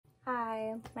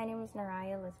Hi, my name is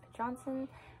Naraya Elizabeth Johnson,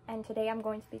 and today I'm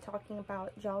going to be talking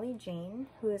about Jolly Jane,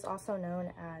 who is also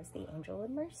known as the Angel of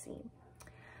Mercy.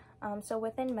 So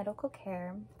within medical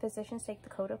care, physicians take the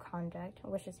Code of Conduct,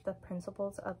 which is the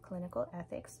principles of clinical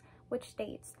ethics, which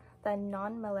states that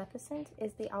non-maleficence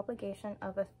is the obligation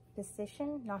of a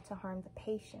physician not to harm the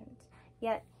patient.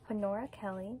 Yet, Honora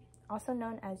Kelly, also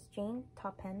known as Jane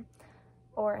Toppan,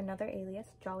 or another alias,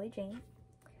 Jolly Jane,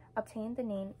 obtained the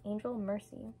name Angel of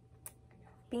Mercy.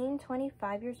 Being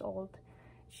 25 years old,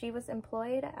 she was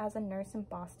employed as a nurse in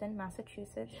Boston,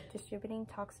 Massachusetts, distributing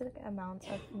toxic amounts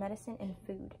of medicine and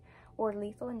food, or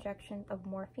lethal injection of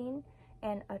morphine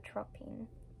and atropine,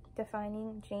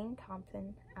 defining Jane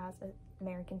Toppan as an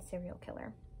American serial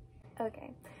killer.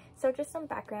 Okay, so just some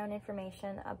background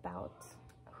information about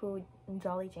who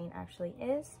Jolly Jane actually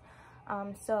is.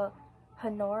 So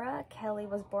Honora Kelly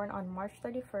was born on March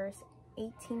 31st,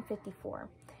 1854.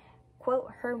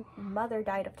 Quote, her mother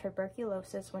died of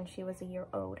tuberculosis when she was a year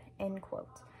old, end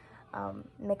quote.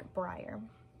 McBriar.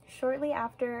 Shortly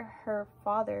after, her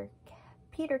father,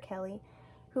 Peter Kelly,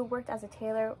 who worked as a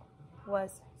tailor,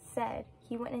 was said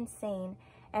he went insane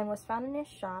and was found in his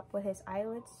shop with his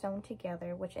eyelids sewn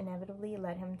together, which inevitably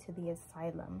led him to the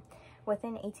asylum.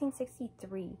 Within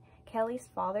 1863, Kelly's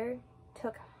father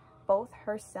took both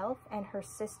herself and her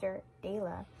sister,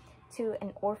 Dela, to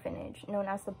an orphanage known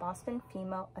as the Boston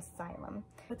Female Asylum.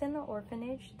 Within the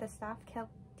orphanage, the staff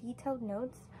kept detailed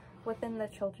notes within the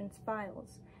children's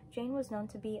files. Jane was known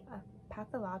to be a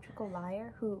pathological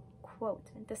liar who,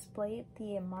 quote, displayed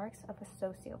the marks of a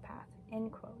sociopath,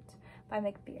 end quote, by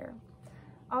McBriar.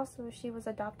 Also, she was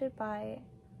adopted by,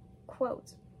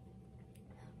 quote,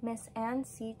 Miss Anne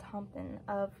C. Toppan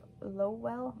of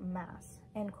Lowell, Mass,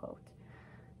 end quote,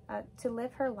 to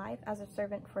live her life as a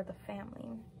servant for the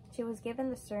family. She was given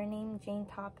the surname Jane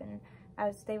Toppan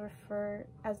as they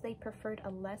preferred a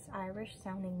less Irish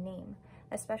sounding name,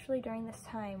 especially during this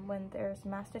time when there's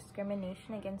mass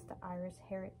discrimination against the Irish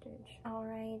heritage.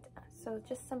 Alright, so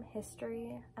just some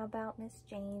history about Miss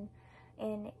Jane.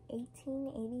 In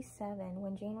 1887,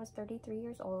 when Jane was 33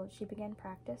 years old, she began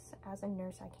practice as a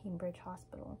nurse at Cambridge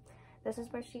Hospital. This is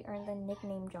where she earned the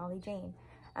nickname Jolly Jane,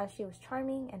 as she was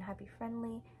charming and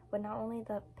happy-friendly with not only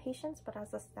the patients but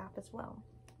as the staff as well.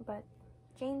 But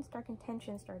Jane's dark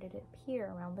intentions started to appear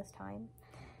around this time.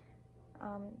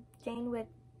 Jane would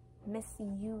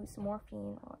misuse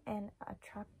morphine and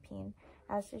atropine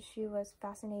as she was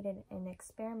fascinated in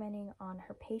experimenting on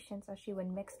her patients, as she would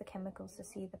mix the chemicals to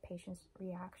see the patient's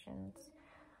reactions.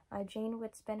 Jane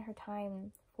would spend her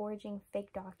time forging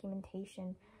fake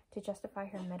documentation to justify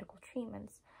her medical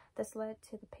treatments. This led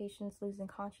to the patients losing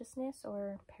consciousness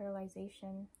or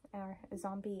paralyzation or a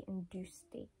zombie-induced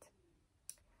state.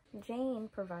 Jane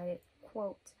provided,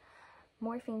 quote,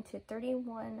 morphine to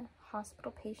 31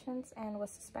 hospital patients and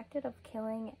was suspected of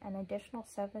killing an additional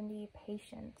 70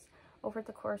 patients over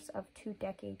the course of a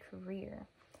 2-decade career,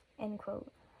 end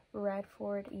quote,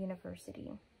 Radford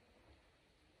University.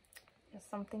 Just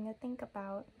something to think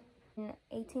about. In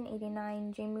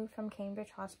 1889, Jane moved from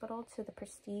Cambridge Hospital to the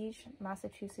Prestige,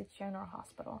 Massachusetts General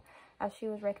Hospital, as she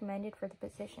was recommended for the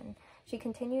position. She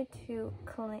continued to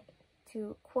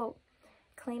quote,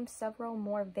 claim several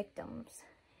more victims,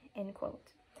 end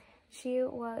quote. She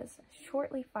was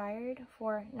shortly fired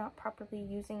for not properly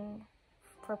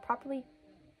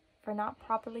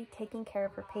taking care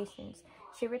of her patients.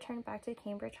 She returned back to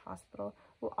Cambridge Hospital,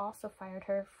 who also fired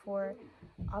her for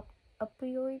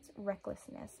opioids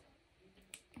recklessness.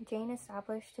 Jane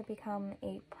established to become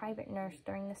a private nurse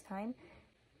during this time.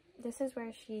 This is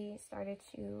where she started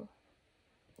to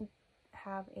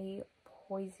have a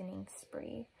poisoning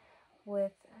spree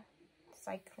with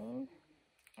cycline.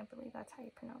 I believe that's how you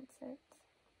pronounce it.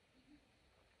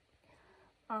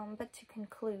 But to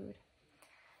conclude,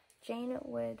 Jane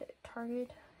would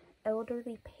target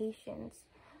elderly patients,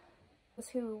 those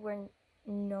who were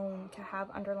known to have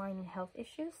underlying health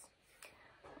issues.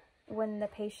 When the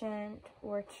patient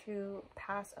were to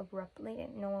pass abruptly,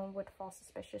 no one would fall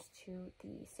suspicious to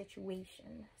the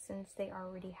situation, since they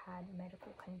already had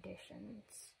medical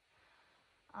conditions,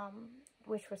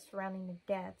 which was surrounding the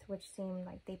death, which seemed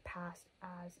like they passed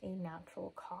as a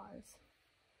natural cause.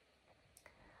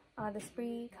 The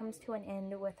spree comes to an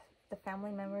end with the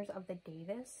family members of the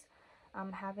Davis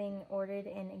having ordered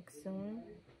an exhume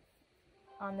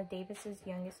on the Davis's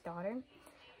youngest daughter,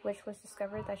 which was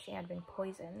discovered that she had been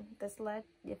poisoned. This led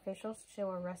the officials to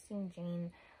arresting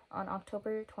Jane on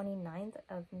October 29th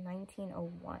of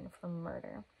 1901 for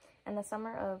murder. In the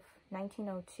summer of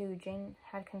 1902, Jane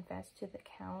had confessed to the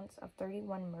counts of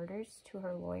 31 murders to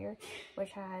her lawyer,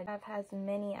 which had as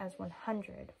many as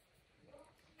 100.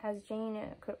 as Jane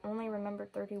could only remember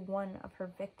 31 of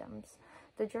her victims.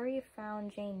 The jury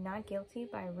found Jane not guilty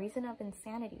by reason of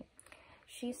insanity.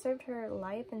 She served her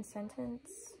life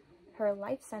sentence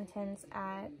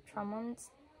at Tremont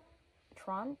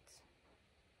Taunton.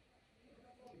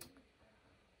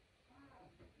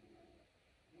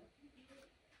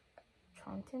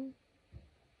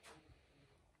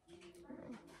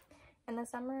 In the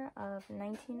summer of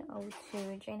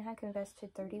 1902, Jane had confessed to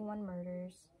 31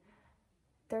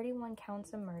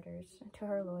 counts of murders to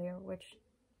her lawyer, which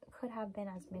could have been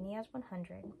as many as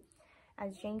 100,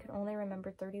 as Jane could only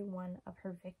remember 31 of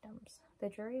her victims. The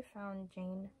jury found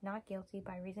Jane not guilty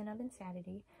by reason of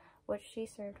insanity, which she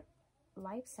served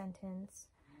life sentence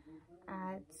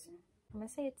at, I'm going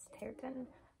to say it's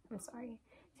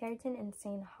Tarleton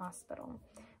Insane Hospital,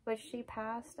 which she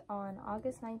passed on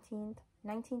August 19th,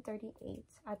 1938,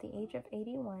 at the age of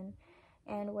 81,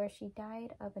 and where she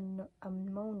died of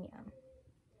pneumonia.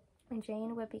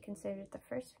 Jane would be considered the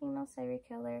first female serial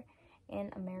killer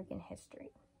in American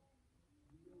history.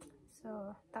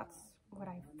 So that's what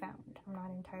I found. I'm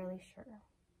not entirely sure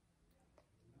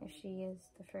if she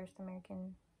is the first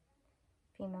American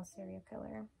female serial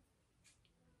killer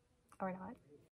or not.